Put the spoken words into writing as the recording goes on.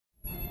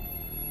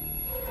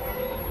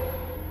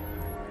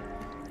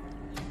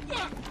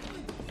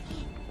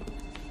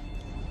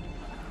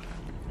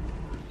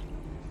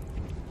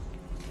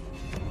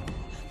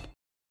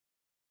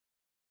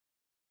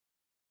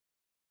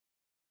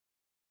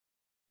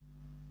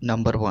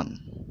Number 1.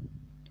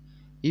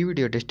 ಈ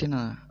video ಡೆಸ್ಟಿನಾ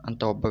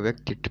ಅಂತ ಒಬ್ಬ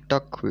ವ್ಯಕ್ತಿ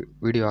ಟಿಕ್ಟಾಕ್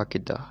ವಿಡಿಯೋ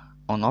ಹಾಕಿದ್ದ.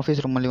 ಅವನ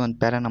ಆಫೀಸ್ ರೂಮಲ್ಲಿ ಒಂದು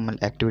ಪ್ಯಾರಾನಾರ್ಮಲ್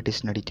ಆ್ಯಕ್ಟಿವಿಟೀಸ್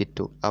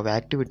ನಡೀತಿತ್ತು. ಆ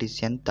ಆ್ಯಕ್ಟಿವಿಟೀಸ್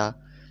ಎಂಥ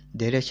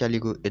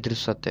ಧೈರ್ಯಶಾಲಿಗೂ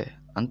ಎದುರಿಸುತ್ತೆ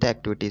ಅಂಥ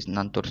ಆ್ಯಕ್ಟಿವಿಟೀಸ್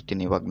ನಾನು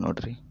ತೋರಿಸ್ತೀನಿ, ಇವಾಗ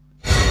ನೋಡ್ರಿ.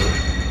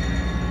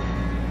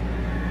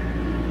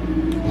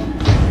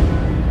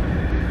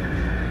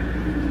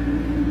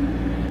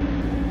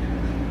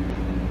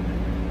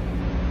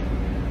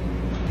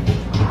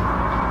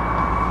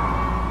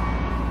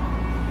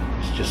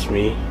 It's just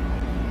me.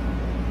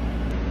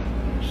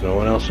 There's no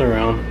one else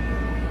around.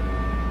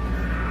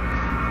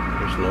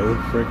 There's no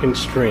freaking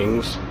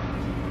strings.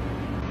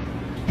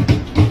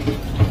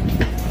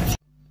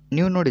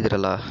 ನೀವು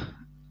ನೋಡಿದ್ರಲ್ಲ,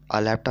 ಆ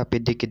ಲ್ಯಾಪ್ಟಾಪ್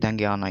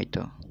ಇದ್ದಕ್ಕಿದ್ದಂಗೆ ಆನ್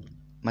ಆಯಿತು.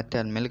 ಮತ್ತು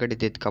ಅಲ್ಲಿ ಮೇಲ್ಗಡೆ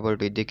ಇದ್ದಿದ್ದು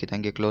ಕಬೋರ್ಡ್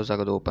ಇದ್ದಕ್ಕಿದ್ದಂಗೆ ಕ್ಲೋಸ್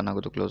ಆಗೋದು, ಓಪನ್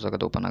ಆಗೋದು, ಕ್ಲೋಸ್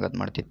ಆಗೋದು, ಓಪನ್ ಆಗೋದು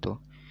ಮಾಡ್ತಿತ್ತು.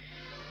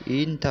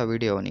 ಇಂಥ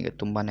ವಿಡಿಯೋ ಅವನಿಗೆ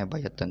ತುಂಬಾ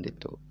ಭಯ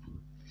ತಂದಿತ್ತು.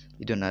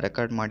 ಇದನ್ನು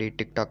ರೆಕಾರ್ಡ್ ಮಾಡಿ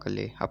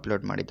ಟಿಕ್ಟಾಕಲ್ಲಿ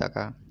ಅಪ್ಲೋಡ್ ಮಾಡಿದಾಗ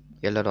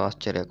ಎಲ್ಲರೂ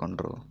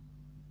ಆಶ್ಚರ್ಯಗೊಂಡರು.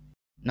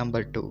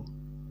 ನಂಬರ್ 2.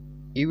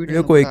 ಈ ವಿಡಿಯೋ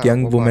को एक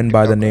young woman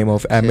by the name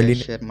of Emily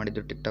share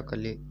ಮಾಡಿದ್ದು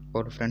ಟಿಕ್ಟಾಕಲ್ಲಿ.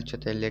 ಅವ್ರ ಫ್ರೆಂಡ್ಸ್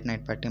ಜೊತೆ ಲೇಟ್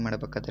ನೈಟ್ ಪಾರ್ಟಿ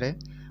ಮಾಡಬೇಕಾದ್ರೆ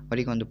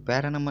ಅವರಿಗೆ ಒಂದು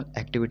ಪ್ಯಾರಾನಾರ್ಮಲ್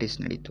ಆ್ಯಕ್ಟಿವಿಟೀಸ್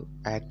ನಡೀತು.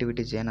 ಆ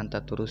ಆ್ಯಕ್ಟಿವಿಟೀಸ್ ಏನಂತ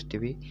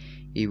ತೋರಿಸ್ತೀವಿ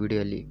ಈ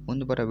ವಿಡಿಯೋಲಿ.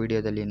 ಮುಂದೆ ಬರೋ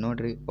ವಿಡಿಯೋದಲ್ಲಿ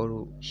ನೋಡಿರಿ. ಅವರು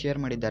ಶೇರ್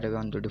ಮಾಡಿದ್ದಾರೆ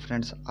ಒಂದು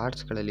ಡಿಫ್ರೆಂಟ್ಸ್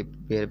ಆರ್ಟ್ಸ್ಗಳಲ್ಲಿ,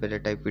 ಬೇರೆ ಬೇರೆ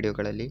ಟೈಪ್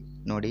ವಿಡಿಯೋಗಳಲ್ಲಿ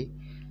ನೋಡಿ.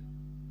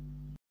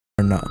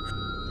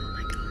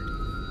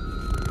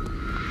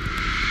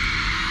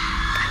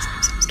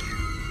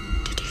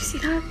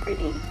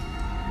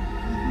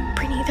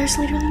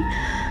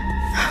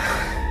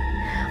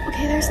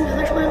 Okay, there's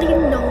literally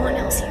no one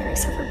else here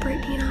except for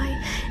Brittany and I.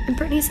 And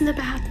Brittany's in the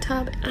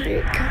bathtub. And I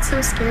got so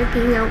scared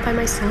being out by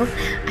myself.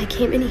 I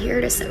came in here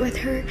to sit with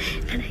her.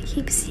 And I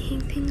keep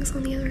seeing things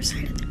on the other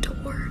side of the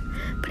door.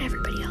 But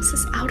everybody else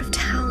is out of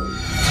town.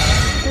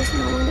 There's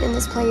no one in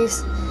this place.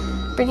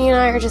 Brittany and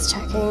I are just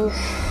checking.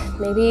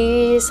 Maybe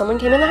someone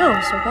came in the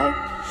house, okay?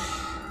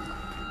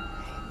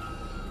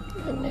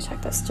 I'm gonna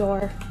check this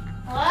door.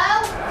 Hello?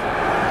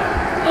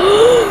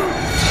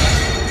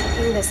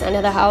 This end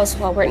of the house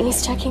while Brittany's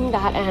checking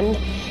that end.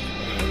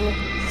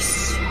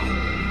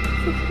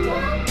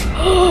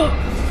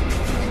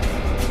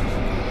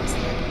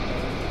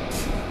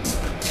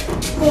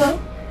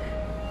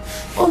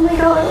 Oh my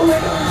god, oh my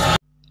god.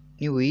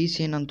 ನೀವು ಈ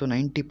scene ಅಂತೂ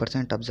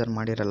 90% observe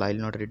ಮಾಡಿರಲ್ಲ.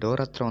 ಇಲ್ಲಿ ನೋಡ್ರಿ,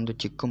 door ಹತ್ರ ಒಂದು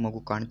ಚಿಕ್ಕ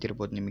ಮಗು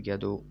ಕಾಣ್ತಿರ್ಬೋದು ನಿಮಗೆ.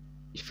 ಅದು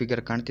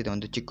ಫಿಗರ್ ಕಾಣ್ತಿದೆ,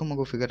 ಒಂದು ಚಿಕ್ಕ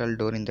ಮಗು ಫಿಗರ್ ಅಲ್ಲಿ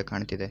ಡೋರಿಂದ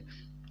ಕಾಣ್ತಿದೆ.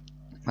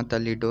 ಮತ್ತು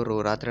ಅಲ್ಲಿ ಡೋರು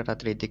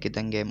ರಾತ್ರಿ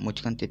ಇದ್ದಕ್ಕಿದ್ದಂಗೆ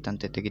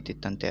ಮುಚ್ಕೊಂತಿತ್ತಂತೆ,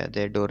 ತೆಗಿತಿತ್ತಂತೆ.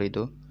 ಅದೇ ಡೋರ್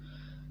ಇದು.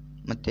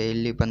 ಮತ್ತು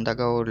ಇಲ್ಲಿ ಬಂದಾಗ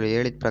ಅವಳು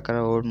ಹೇಳಿದ ಪ್ರಕಾರ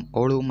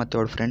ಅವಳು ಮತ್ತು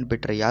ಅವಳ ಫ್ರೆಂಡ್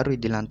ಬಿಟ್ಟರೆ ಯಾರೂ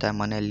ಇದ್ದಿಲ್ಲ ಅಂತ ಆ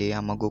ಮನೆಯಲ್ಲಿ.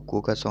 ಆ ಮಗು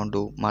ಕೂಗೋ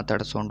ಸೌಂಡು,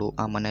 ಮಾತಾಡೋ ಸೌಂಡು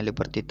ಆ ಮನೆಯಲ್ಲಿ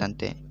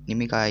ಬರ್ತಿತ್ತಂತೆ.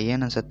 ನಿಮಗೆ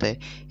ಏನು ಅನಿಸುತ್ತೆ?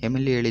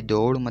 ಎಮಿಲಿ ಹೇಳಿದ್ದು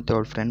ಅವಳು ಮತ್ತು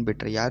ಅವಳ ಫ್ರೆಂಡ್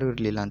ಬಿಟ್ಟರೆ ಯಾರೂ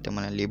ಇರಲಿಲ್ಲ ಅಂತೆ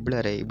ಮನೆಯಲ್ಲಿ.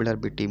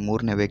 ಇಬ್ಬಳರು ಬಿಟ್ಟು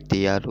ಮೂರನೇ ವ್ಯಕ್ತಿ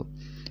ಯಾರು?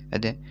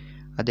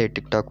 ಅದೇ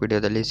ಟಿಕ್ಟಾಕ್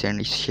ವಿಡಿಯೋದಲ್ಲಿ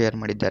ಶೇರ್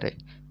ಮಾಡಿದ್ದಾರೆ.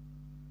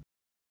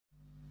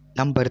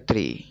 ನಂಬರ್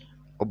 3.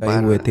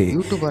 हुए थे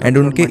एंड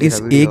उनके इस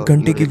 1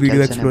 घंटे की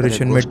वीडियो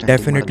एक्सप्लोरेशन में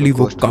डेफिनेटली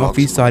वो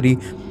काफ़ी सारी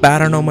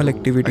paranormal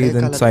activities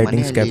and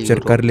sightings capture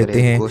कर लेते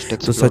हैं.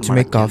 तो सच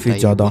में काफ़ी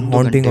ज़्यादा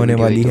हॉन्टिंग होने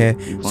वाली है.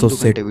 So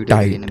sit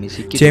tight.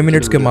 6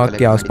 मिनट्स के मार्क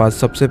के आसपास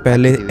सबसे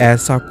पहले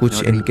ऐसा कुछ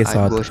इनके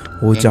साथ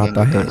हो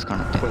जाता है.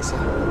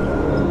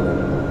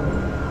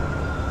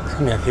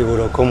 Me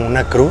figuró como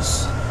una cruz.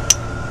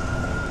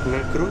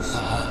 ¿Una cruz?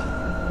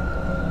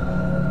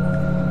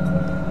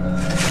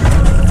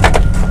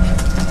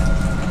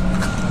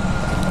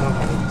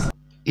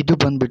 ಇದು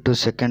ಬಂದ್ಬಿಟ್ಟು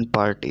ಸೆಕೆಂಡ್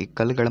ಪಾರ್ಟ್. ಈ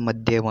ಕಲ್ಲುಗಳ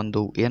ಮಧ್ಯೆ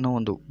ಏನೋ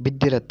ಒಂದು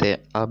ಬಿದ್ದಿರತ್ತೆ.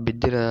 ಆ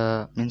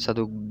ಮೀನ್ಸ್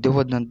ಅದು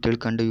ದೆವ್ವದಂತ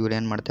ತಿಳ್ಕೊಂಡು ಇವ್ರು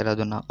ಏನು ಮಾಡ್ತಾರೆ,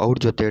 ಅದನ್ನು ಅವ್ರ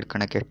ಜೊತೆ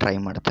ಹಿಡ್ಕೊಳಕ್ಕೆ ಟ್ರೈ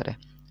ಮಾಡ್ತಾರೆ.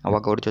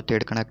 ಅವಾಗ ಅವ್ರ ಜೊತೆ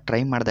ಹಿಡ್ಕೊಳಕ್ಕೆ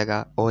ಟ್ರೈ ಮಾಡಿದಾಗ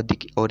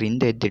ಅವ್ರ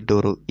ಹಿಂದೆ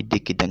ಇದ್ದಿದ್ದೋರು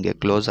ಇದ್ದಕ್ಕಿದ್ದಂಗೆ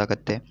ಕ್ಲೋಸ್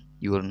ಆಗುತ್ತೆ.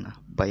 ಇವ್ರನ್ನ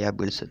ಭಯ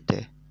ಬೀಳಿಸುತ್ತೆ.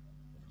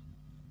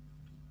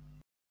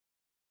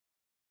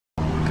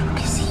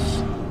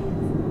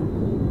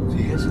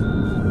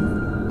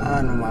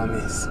 No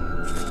mames.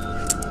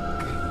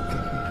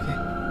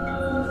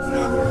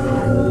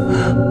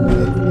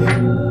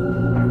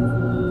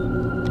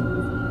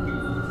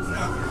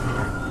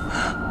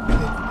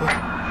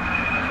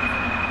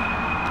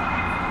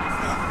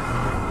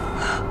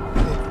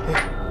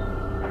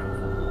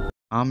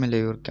 ಆಮೇಲೆ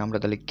ಇವ್ರ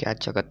ಕ್ಯಾಮ್ರಾದಲ್ಲಿ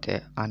ಕ್ಯಾಚ್ ಆಗುತ್ತೆ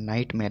ಆ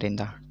night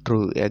ಮೇರಿಂದ true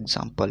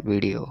example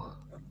video.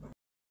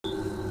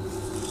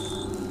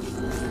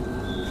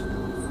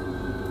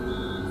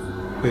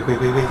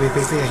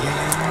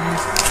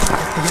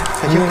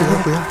 Allá,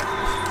 cuidado.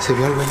 Se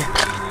vio algo allá.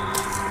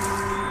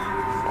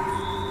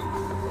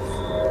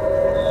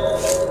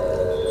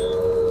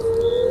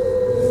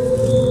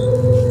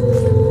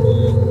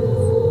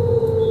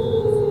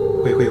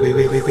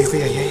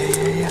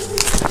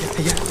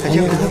 Allá,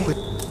 cuidado.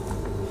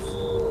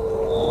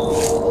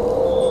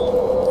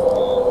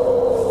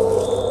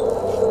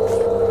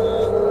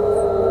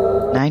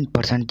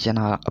 9% ಜನ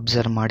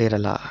ಅಬ್ಸರ್ವ್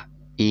ಮಾಡಿರಲ್ಲ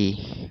ಈ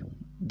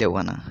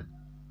ದೆವ್ವನ.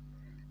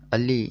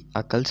 ಅಲ್ಲಿ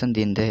ಆ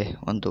ಕಲ್ಸಂದಿ ಹಿಂದೆ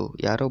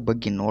ಯಾರೋ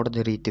ಬಗ್ಗೆ ನೋಡದ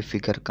ರೀತಿ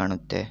ಫಿಗರ್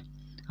ಕಾಣುತ್ತೆ.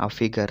 ಆ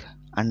ಫಿಗರ್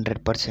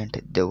 100%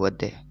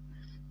 ದೆವ್ವದ್ದೇ.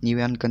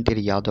 ನೀವೇ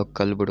ಅನ್ಕೊಂತೀರಿ ಯಾವುದೋ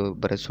ಕಲ್ಲು ಬಿಡು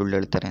ಬರೀ ಸುಳ್ಳು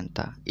ಹೇಳ್ತಾರೆ ಅಂತ.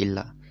 ಇಲ್ಲ,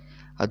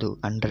 ಅದು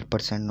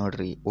 100%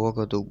 ನೋಡ್ರಿ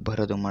ಹೋಗೋದು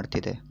ಬರೋದು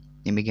ಮಾಡ್ತಿದೆ.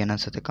 ನಿಮಗೇನು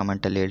ಅನ್ಸುತ್ತೆ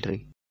ಕಮೆಂಟಲ್ಲಿ ಹೇಳ್ರಿ.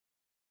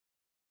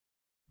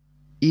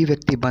 ಈ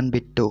ವ್ಯಕ್ತಿ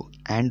ಬಂದುಬಿಟ್ಟು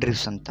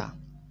ಆ್ಯಂಡ್ರ್ಯೂಸ್ ಅಂತ.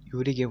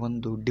 ಇವರಿಗೆ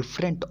ಒಂದು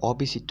ಡಿಫ್ರೆಂಟ್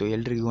ಹಾಬೀಸ್ ಇತ್ತು.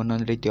 ಎಲ್ರಿಗೂ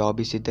ಒಂದೊಂದು ರೀತಿ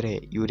ಹಾಬೀಸ್ ಇದ್ದರೆ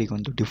ಇವರಿಗೆ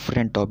ಒಂದು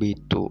ಡಿಫ್ರೆಂಟ್ ಹಾಬಿ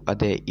ಇತ್ತು.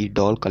 ಅದೇ ಈ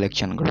ಡಾಲ್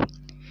ಕಲೆಕ್ಷನ್ಗಳು.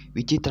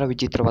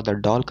 ವಿಚಿತ್ರವಾದ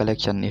ಡಾಲ್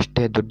ಕಲೆಕ್ಷನ್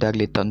ಎಷ್ಟೇ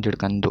ದುಡ್ಡಾಗಲಿ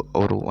ತಂದಿಡ್ಕೊಂಡು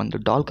ಅವರು ಒಂದು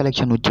ಡಾಲ್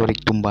ಕಲೆಕ್ಷನ್ ಹುಚ್ಚು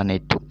ಅವ್ರಿಗೆ ತುಂಬಾ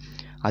ಇತ್ತು.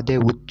 ಅದೇ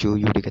ಹುಚ್ಚು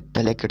ಇವರಿಗೆ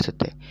ತಲೆ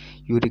ಕೆಡಿಸುತ್ತೆ.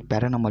 ಇವ್ರಿಗೆ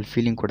ಪ್ಯಾರಾನಾರ್ಮಲ್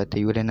ಫೀಲಿಂಗ್ ಕೊಡುತ್ತೆ.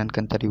 ಇವ್ರೇನು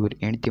ಅನ್ಕೊಂತಾರೆ, ಇವ್ರ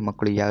ಹೆಂಡತಿ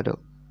ಮಕ್ಕಳು ಯಾರು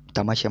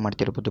ತಮಾಷೆ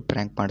ಮಾಡ್ತಿರ್ಬೋದು,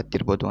 ಪ್ರ್ಯಾಂಕ್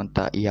ಮಾಡ್ತಿರ್ಬೋದು ಅಂತ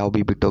ಯಾವ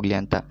ಬಿ ಬಿಟ್ಟೋಗ್ಲಿ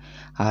ಅಂತ.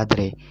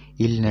 ಆದರೆ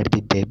ಇಲ್ಲಿ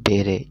ನಡೆದಿದ್ದೆ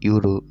ಬೇರೆ.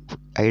 ಇವರು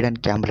ಐಡನ್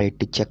ಕ್ಯಾಮ್ರಾ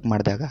ಇಟ್ಟು ಚೆಕ್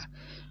ಮಾಡಿದಾಗ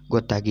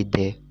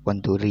ಗೊತ್ತಾಗಿದ್ದೆ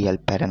ಒಂದು real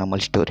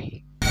paranormal story.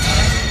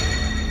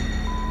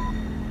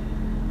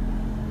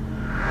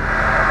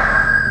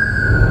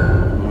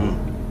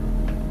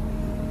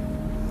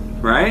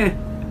 Right?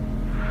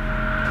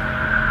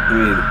 I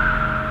mean,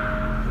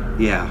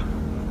 yeah,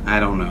 I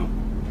don't know.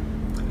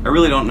 I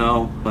really don't know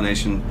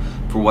explanation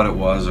for what it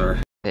was or...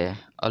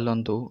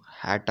 ಅಲ್ಲೊಂದು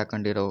ಹ್ಯಾಟ್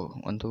ಹಾಕೊಂಡಿರೋ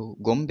ಒಂದು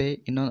ಗೊಂಬೆ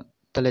ಇನ್ನೂ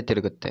ತಲೆ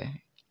ತಿರುಗುತ್ತೆ.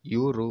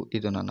 ಇವರು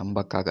ಇದನ್ನು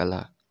ನಂಬಕ್ಕಾಗಲ್ಲ.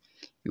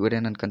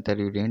 ಇವರೇನು ಅನ್ಕೊಂತಾರೆ,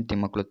 ಇವ್ರು ಹೆಂಡತಿ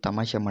ಮಕ್ಕಳು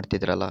ತಮಾಷೆ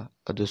ಮಾಡ್ತಿದ್ರಲ್ಲ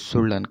ಅದು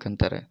ಸುಳ್ಳು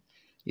ಅನ್ಕೊಂತಾರೆ.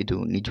 ಇದು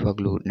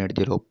ನಿಜವಾಗ್ಲೂ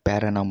ನಡೆದಿರೋ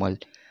ಪ್ಯಾರಾನಾರ್ಮಲ್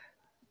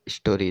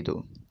ಸ್ಟೋರಿ. ಇದು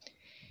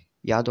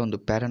ಯಾವುದೋ ಒಂದು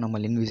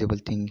ಪ್ಯಾರಾನಾರ್ಮಲ್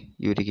ಇನ್ವಿಸಿಬಲ್ ಥಿಂಗ್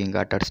ಇವರಿಗೆ ಹಿಂಗೆ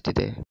ಆಟ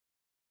ಆಡಿಸ್ತಿದೆ.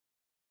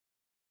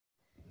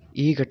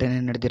 ಈ ಘಟನೆ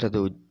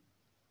ನಡೆದಿರೋದು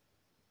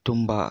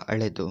ತುಂಬ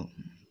ಹಳೆದು.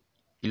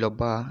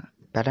 ಇಲ್ಲೊಬ್ಬ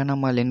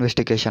ಪ್ಯಾರಾನಾರ್ಮಲ್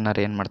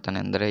ಇನ್ವೆಸ್ಟಿಗೇಷನರ್ ಏನು ಮಾಡ್ತಾನೆ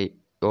ಅಂದರೆ,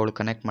 ಇವಳು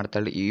ಕನೆಕ್ಟ್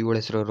ಮಾಡ್ತಾಳೆ, ಇವಳ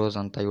ಹೆಸರು ರೋಸ್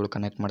ಅಂತ, ಇವಳು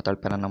ಕನೆಕ್ಟ್ ಮಾಡ್ತಾಳೆ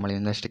ಪ್ಯಾರಾನಾರ್ಮಲ್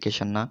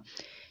ಇನ್ವೆಸ್ಟಿಗೇಷನ್ನ.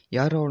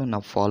 ಯಾರೋ ಅವಳನ್ನ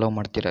ಫಾಲೋ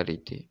ಮಾಡ್ತಿರೋ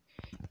ರೀತಿ,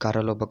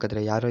 ಕಾರಲ್ಲಿ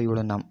ಹೋಗ್ಬೇಕಾದ್ರೆ ಯಾರೋ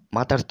ಇವಳನ್ನ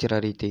ಮಾತಾಡ್ತಿರೋ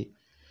ರೀತಿ,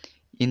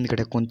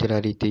 ಹಿಂದ್ಗಡೆ ಕುಂತಿರೋ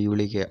ರೀತಿ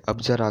ಇವಳಿಗೆ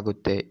ಅಬ್ಸರ್ವ್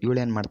ಆಗುತ್ತೆ.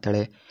 ಇವಳೇನು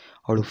ಮಾಡ್ತಾಳೆ,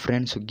 ಅವಳು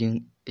ಫ್ರೆಂಡ್ಸು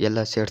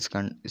ಎಲ್ಲ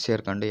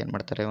ಸೇರ್ಕೊಂಡು ಏನು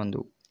ಮಾಡ್ತಾರೆ,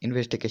 ಒಂದು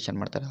ಇನ್ವೆಸ್ಟಿಗೇಷನ್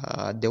ಮಾಡ್ತಾರೆ.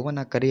 ಆ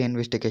ದೆವ್ವನ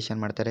ಇನ್ವೆಸ್ಟಿಗೇಷನ್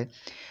ಮಾಡ್ತಾರೆ.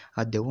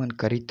 ಆ ದೆವ್ವನ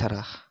ಕರೀತಾರ,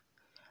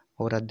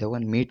 ಅವ್ರು ಆ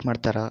ದೆವ್ವನ ಮೀಟ್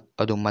ಮಾಡ್ತಾರ,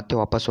 ಅದು ಮತ್ತೆ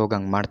ವಾಪಸ್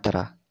ಹೋಗಂಗೆ ಮಾಡ್ತಾರ.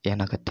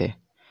 ಏನಾಗುತ್ತೆ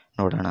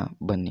ನೋಡೋಣ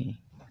ಬನ್ನಿ.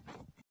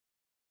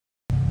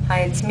 Hi,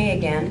 it's me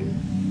again.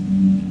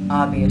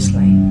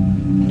 Obviously.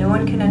 No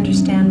one can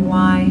understand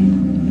why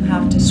you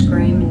have to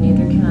scream, and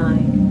neither can I.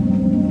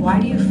 Why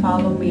do you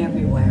follow me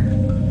everywhere?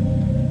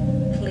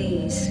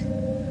 Please,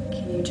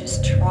 can you just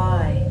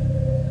try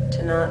to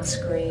not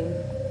scream?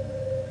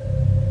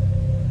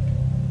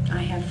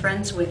 I have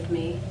friends with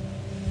me.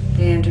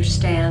 They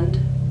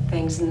understand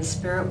things in the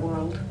spirit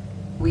world.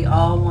 We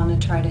all want to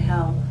try to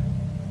help.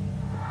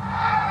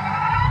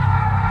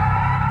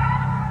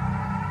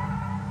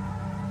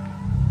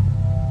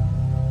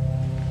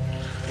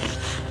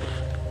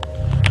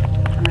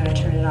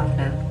 Turn it off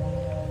now.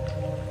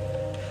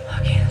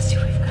 Okay, let's see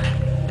what we've got.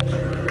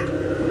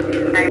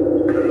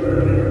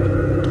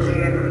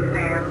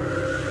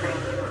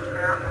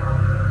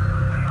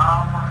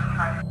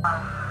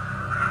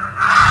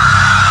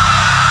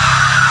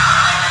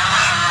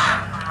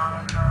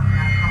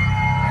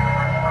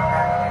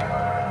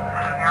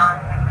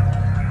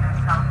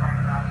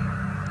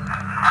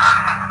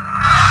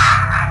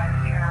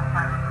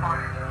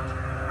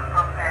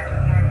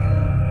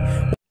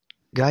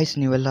 Guys,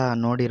 ನೀವೆಲ್ಲ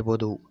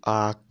ನೋಡಿರ್ಬೋದು, ಆ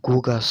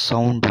ಕೂಗ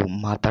sound,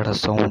 ಮಾತಾಡೋ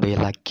sound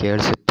ಎಲ್ಲ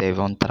ಕೇಳಿಸುತ್ತೆ.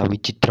 ಒಂಥರ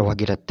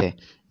ವಿಚಿತ್ರವಾಗಿರುತ್ತೆ.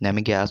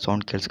 ನಮಗೆ ಆ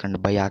sound ಕೇಳಿಸ್ಕೊಂಡು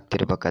ಭಯ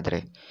ಆಗ್ತಿರ್ಬೇಕಾದ್ರೆ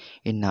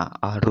ಇನ್ನು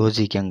ಆ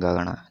ರೋಸಿಗೆ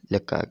ಹೆಂಗಾಗೋಣ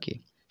ಲೆಕ್ಕ ಹಾಕಿ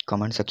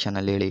ಕಮೆಂಟ್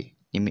ಸೆಕ್ಷನಲ್ಲಿ ಹೇಳಿ.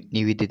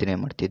 ನೀವಿದ್ದಿದ್ರೆ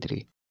ಮಾಡ್ತಿದ್ರಿ.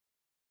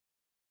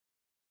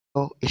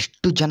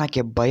 ಎಷ್ಟು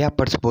ಜನಕ್ಕೆ ಭಯ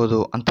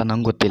ಪಡಿಸ್ಬೋದು ಅಂತ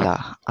ನಂಗೆ ಗೊತ್ತಿಲ್ಲ.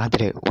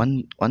 ಆದರೆ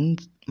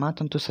ಒಂದು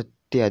ಮಾತಂತೂ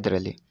ಸತ್ಯ,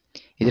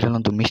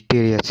 ಇದರಲ್ಲೊಂದು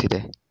ಮಿಸ್ಟೀರಿಯಸ್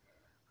ಇದೆ.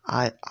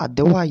 ಆ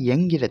ದೆವ್ವ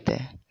ಹೆಂಗಿರುತ್ತೆ,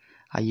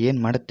 ಏನು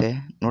ಮಾಡುತ್ತೆ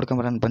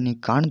ನೋಡ್ಕೊಂಬರೋಣ ಬನ್ನಿ.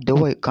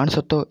 ದೆವ್ವ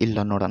ಕಾಣಿಸುತ್ತೋ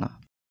ಇಲ್ಲ ನೋಡೋಣ.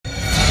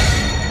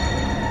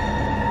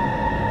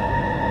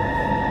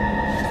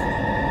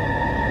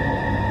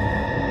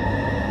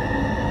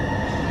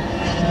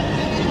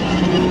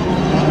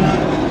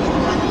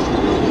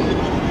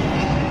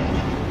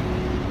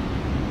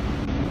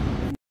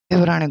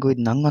 ದೇವರಾಣೆಗೂ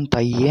ಇದು ನಂಗಂತ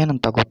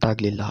ಏನಂತ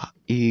ಗೊತ್ತಾಗಲಿಲ್ಲ.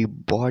 ಈ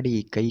ಬಾಡಿ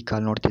ಕೈ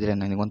ಕಾಲು ನೋಡ್ತಿದ್ರೆ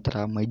ನನಗೊಂಥರ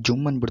ಮೈ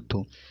ಜುಮ್ ಅಂದ್ಬಿಡ್ತು.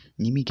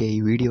 ನಿಮಗೆ ಈ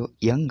ವಿಡಿಯೋ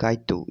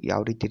ಹೆಂಗಾಯ್ತು,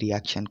 ಯಾವ ರೀತಿ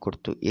ರಿಯಾಕ್ಷನ್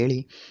ಕೊಡ್ತು ಹೇಳಿ.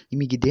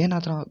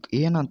 ನಿಮಗಿದೇನಾದರೂ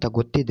ಏನಂತ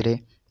ಗೊತ್ತಿದ್ದರೆ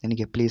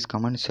ನನಗೆ ಪ್ಲೀಸ್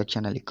ಕಮೆಂಟ್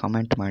ಸೆಕ್ಷನಲ್ಲಿ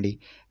ಕಮೆಂಟ್ ಮಾಡಿ.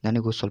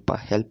 ನನಗೂ ಸ್ವಲ್ಪ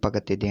ಹೆಲ್ಪ್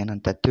ಆಗುತ್ತೆ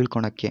ಇದೇನಂತ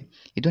ತಿಳ್ಕೊಳಕ್ಕೆ.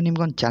 ಇದು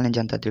ನಿಮ್ಗೊಂದು ಚಾಲೆಂಜ್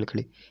ಅಂತ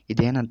ತಿಳ್ಕೊಳ್ಳಿ.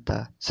 ಇದೇನಂತ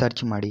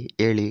ಸರ್ಚ್ ಮಾಡಿ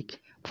ಹೇಳಿ.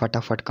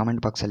 फटाफट कमेंट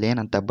बॉक्स ಅಲ್ಲಿ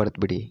ಏನಂತ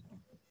ಬರೆದ್ಬಿಡಿ।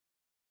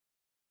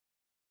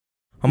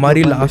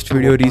 हमारी last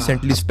video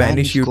recently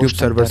Spanish YouTube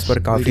servers पर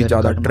काफ़ी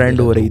ज़्यादा ट्रेंड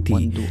हो रही थी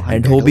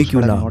एंड हो भी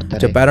क्यों ना,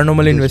 जब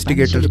पैरानॉर्मल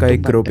इन्वेस्टिगेटर्स का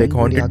एक ग्रुप एक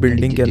हॉन्टेड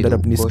बिल्डिंग के अंदर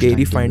अपनी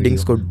स्केरी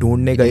फाइंडिंग्स को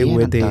ढूंढने गए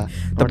हुए थे,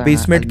 तब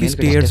बेसमेंट की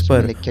स्टेयर्स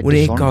पर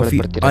उन्हें एक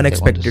काफ़ी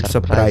अनएक्सपेक्टेड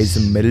सरप्राइज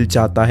मिल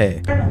जाता है।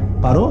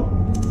 Parou?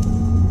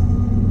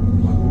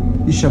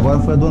 Ixi, agora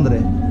foi a do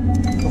André.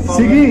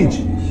 Seguinte,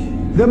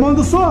 demônio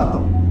do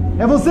sótão,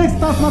 é você que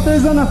está se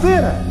materializando na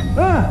feira?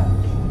 Hã?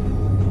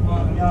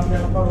 Minha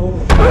perna parou.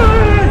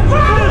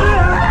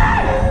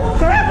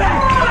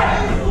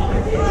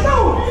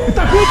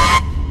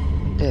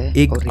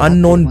 एक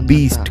अननोन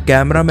बीस्ट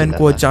कैमरामैन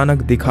को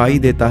अचानक दिखाई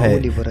देता है,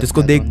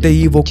 जिसको देखते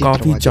ही वो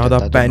काफी ज्यादा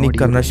पैनिक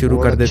करना शुरू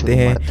कर देते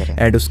हैं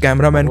एंड उस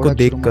कैमरामैन को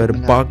देखकर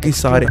बाकी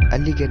सारे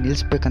ಅಲ್ಲಿಗೆ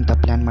ನಿಲ್ಲಿಸಬೇಕಂತ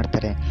प्लान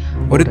ಮಾಡ್ತಾರೆ।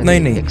 और इतना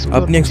ही नहीं,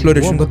 अपनी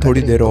एक्सप्लोरेशन को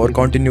थोड़ी देर और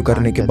कंटिन्यू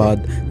करने के बाद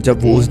जब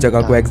वो उस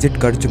जगह को एग्जिट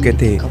कर चुके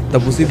थे,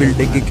 तब उसी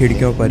बिल्डिंग की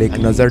खिड़कियों पर एक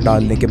नजर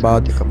डालने के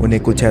बाद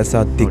उन्हें कुछ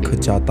ऐसा दिख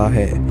जाता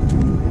है।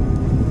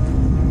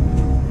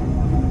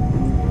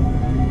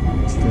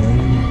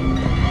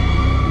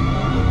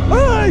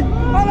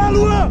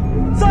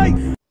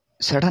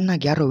 ಸಡನ್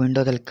ಆಗಿ ಯಾರೋ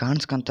ವಿಂಡೋದಲ್ಲಿ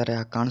ಕಾಣಿಸ್ಕೊಂತಾರೆ।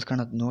 ಆ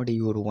ಕಾಣಿಸ್ಕೊಳೋದು ನೋಡಿ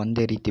ಇವರು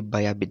ಒಂದೇ ರೀತಿ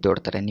ಭಯ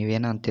ಬಿದ್ದೋಡ್ತಾರೆ।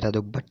 ನೀವೇನೋ ಅಂತೀರ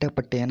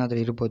ಬಟ್ಟೆ ಏನಾದರೂ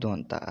ಇರ್ಬೋದು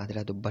ಅಂತ, ಆದರೆ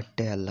ಅದು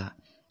ಬಟ್ಟೆ ಅಲ್ಲ,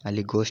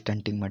 ಅಲ್ಲಿ ಗೋಸ್ಟ್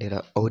ಹಂಟಿಂಗ್ ಮಾಡಿರೋ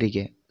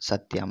ಅವರಿಗೆ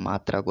ಸತ್ಯ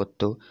ಮಾತ್ರ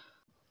ಗೊತ್ತು।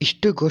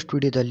 ಇಷ್ಟು ಗೋಸ್ಟ್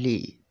ವಿಡಿಯೋದಲ್ಲಿ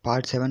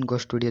ಪಾರ್ಟ್ 7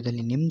 ಗೋಸ್ಟ್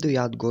ವಿಡಿಯೋದಲ್ಲಿ ನಿಮ್ಮದು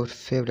ಯಾವ್ದು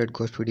ಫೇವ್ರೆಟ್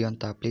ಗೋಸ್ಟ್ ವಿಡಿಯೋ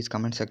ಅಂತ ಪ್ಲೀಸ್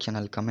ಕಮೆಂಟ್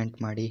ಸೆಕ್ಷನಲ್ಲಿ ಕಮೆಂಟ್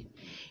ಮಾಡಿ।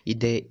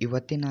 ಇದೇ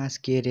ಇವತ್ತಿನ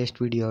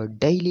ಸ್ಕೇರಿಯಸ್ಟ್ ವಿಡಿಯೋ।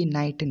 ಡೈಲಿ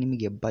ನೈಟ್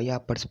ನಿಮಗೆ ಭಯ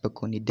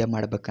ಪಡಿಸ್ಬೇಕು, ನಿದ್ದೆ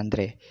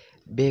ಮಾಡಬೇಕಂದ್ರೆ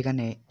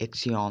ಬೇಗನೆ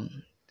ಎಕ್ಸಿಯಾನ್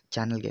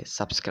ಚಾನಲ್ಗೆ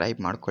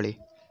ಸಬ್ಸ್ಕ್ರೈಬ್ ಮಾಡ್ಕೊಳ್ಳಿ।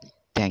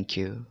 Thank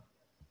you.